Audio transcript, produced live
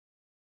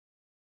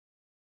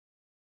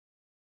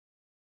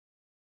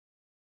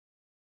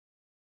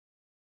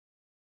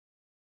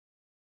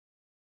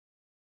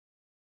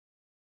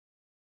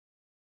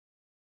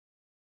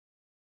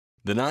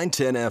The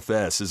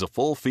 910FS is a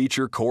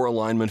full-feature core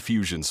alignment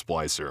fusion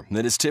splicer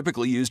that is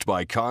typically used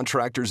by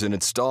contractors and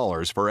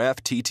installers for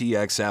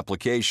FTTx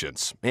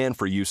applications and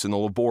for use in the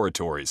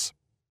laboratories.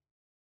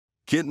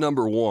 Kit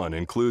number 1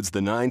 includes the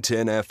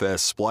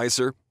 910FS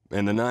splicer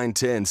and the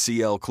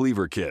 910CL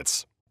cleaver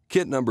kits.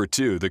 Kit number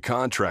 2, the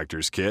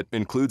contractor's kit,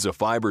 includes a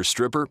fiber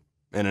stripper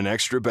and an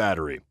extra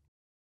battery.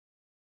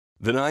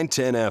 The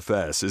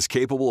 910FS is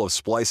capable of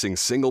splicing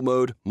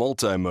single-mode,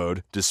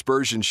 multimode,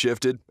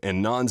 dispersion-shifted,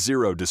 and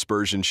non-zero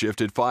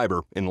dispersion-shifted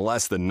fiber in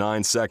less than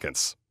 9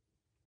 seconds.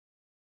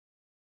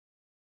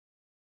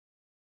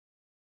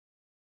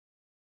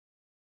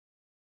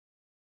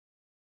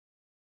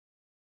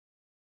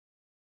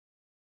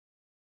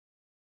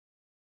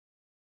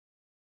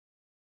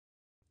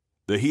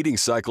 The heating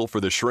cycle for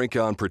the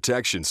shrink-on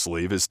protection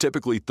sleeve is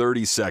typically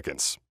 30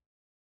 seconds.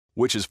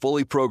 Which is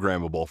fully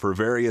programmable for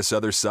various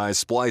other size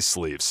splice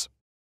sleeves.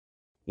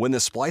 When the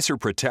splicer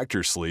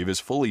protector sleeve is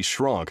fully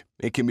shrunk,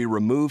 it can be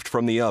removed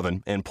from the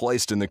oven and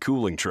placed in the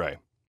cooling tray.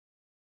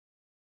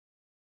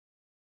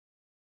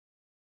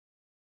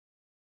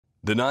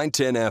 The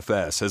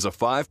 910FS has a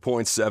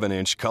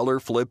 5.7-inch color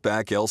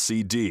flip-back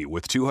LCD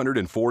with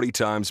 240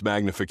 times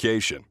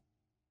magnification.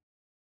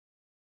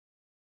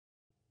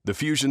 The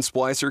Fusion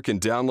Splicer can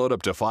download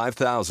up to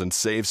 5,000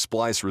 saved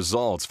splice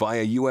results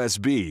via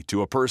USB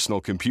to a personal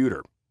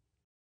computer.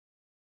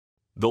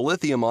 The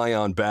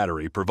lithium-ion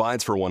battery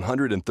provides for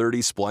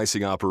 130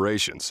 splicing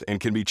operations and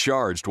can be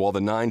charged while the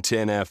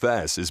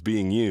 910FS is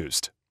being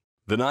used.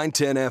 The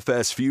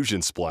 910FS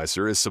Fusion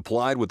Splicer is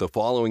supplied with the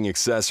following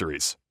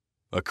accessories: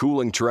 a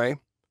cooling tray,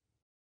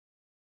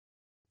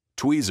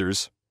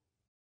 tweezers,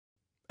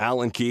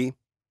 Allen key,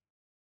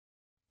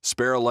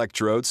 spare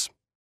electrodes,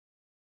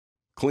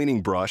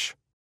 cleaning brush,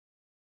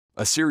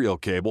 a serial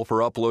cable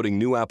for uploading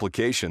new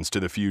applications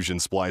to the Fusion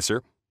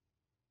Splicer,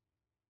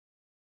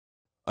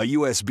 a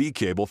USB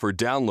cable for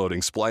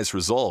downloading splice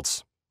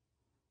results,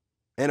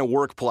 and a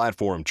work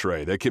platform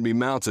tray that can be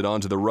mounted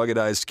onto the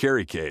ruggedized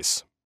carry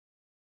case.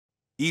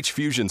 Each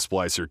Fusion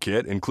Splicer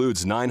kit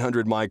includes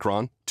 900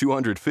 micron,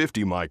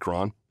 250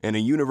 micron, and a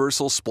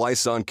universal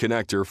Splice-on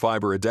connector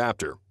fiber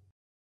adapter.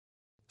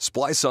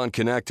 Splice-on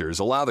connectors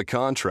allow the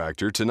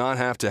contractor to not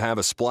have to have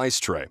a splice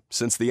tray,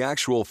 since the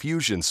actual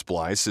fusion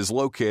splice is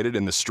located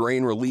in the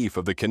strain relief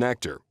of the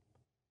connector.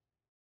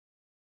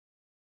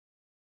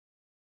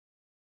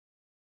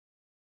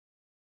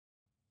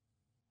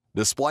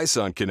 The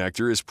Splice-on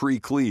connector is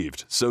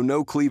pre-cleaved, so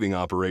no cleaving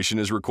operation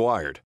is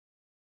required.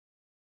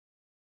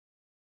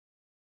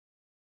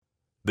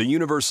 The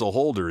universal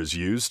holder is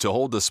used to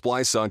hold the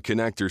Splice-on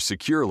connector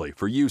securely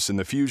for use in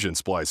the Fusion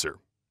Splicer.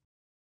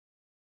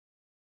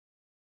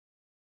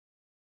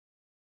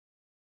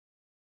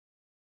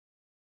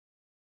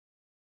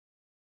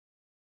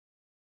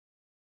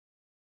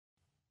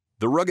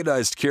 The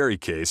ruggedized carry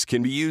case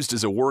can be used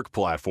as a work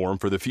platform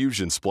for the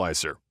Fusion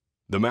Splicer.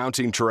 The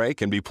mounting tray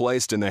can be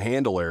placed in the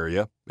handle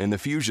area, and the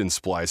Fusion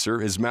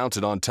Splicer is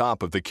mounted on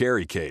top of the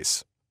carry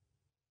case.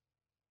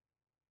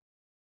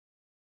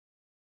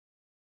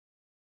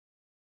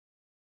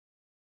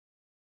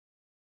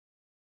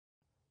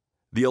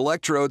 The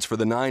electrodes for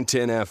the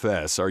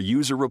 910FS are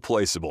user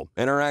replaceable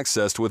and are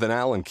accessed with an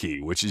Allen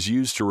key, which is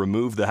used to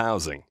remove the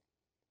housing.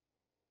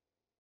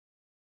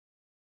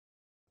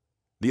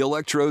 The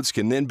electrodes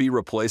can then be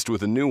replaced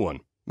with a new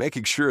one,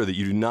 making sure that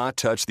you do not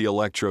touch the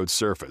electrode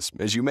surface,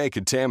 as you may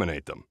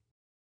contaminate them.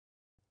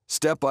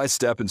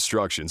 Step-by-step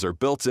instructions are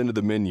built into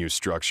the menu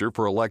structure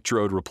for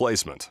electrode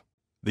replacement.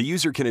 The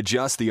user can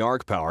adjust the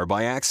arc power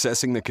by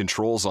accessing the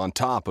controls on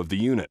top of the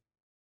unit.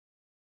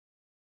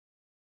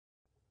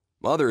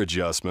 Other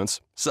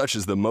adjustments, such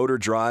as the motor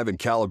drive and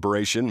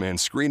calibration and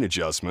screen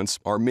adjustments,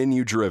 are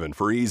menu-driven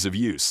for ease of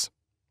use.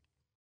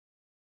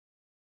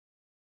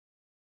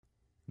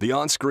 The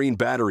on-screen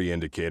battery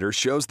indicator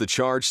shows the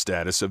charge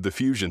status of the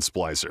Fusion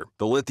Splicer.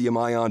 The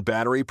lithium-ion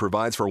battery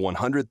provides for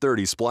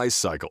 130 splice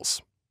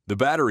cycles. The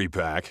battery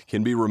pack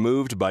can be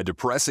removed by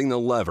depressing the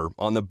lever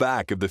on the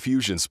back of the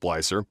Fusion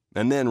Splicer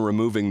and then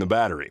removing the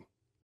battery.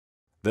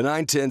 The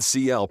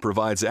 910CL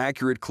provides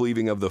accurate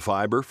cleaving of the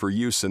fiber for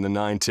use in the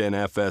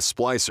 910FS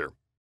splicer.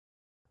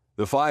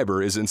 The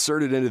fiber is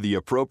inserted into the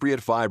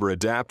appropriate fiber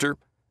adapter,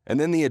 and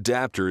then the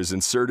adapter is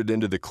inserted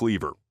into the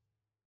cleaver.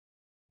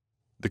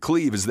 The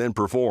cleave is then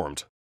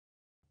performed.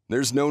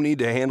 There's no need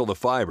to handle the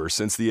fiber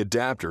since the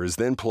adapter is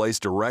then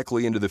placed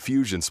directly into the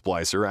Fusion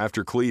Splicer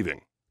after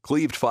cleaving.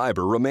 Cleaved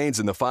fiber remains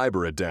in the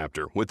fiber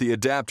adapter, with the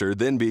adapter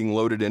then being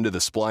loaded into the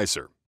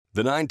splicer.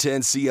 The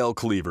 910CL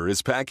cleaver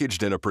is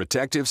packaged in a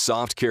protective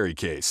soft carry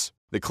case.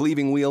 The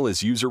cleaving wheel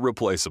is user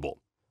replaceable.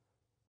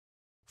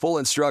 Full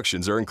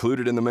instructions are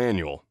included in the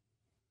manual.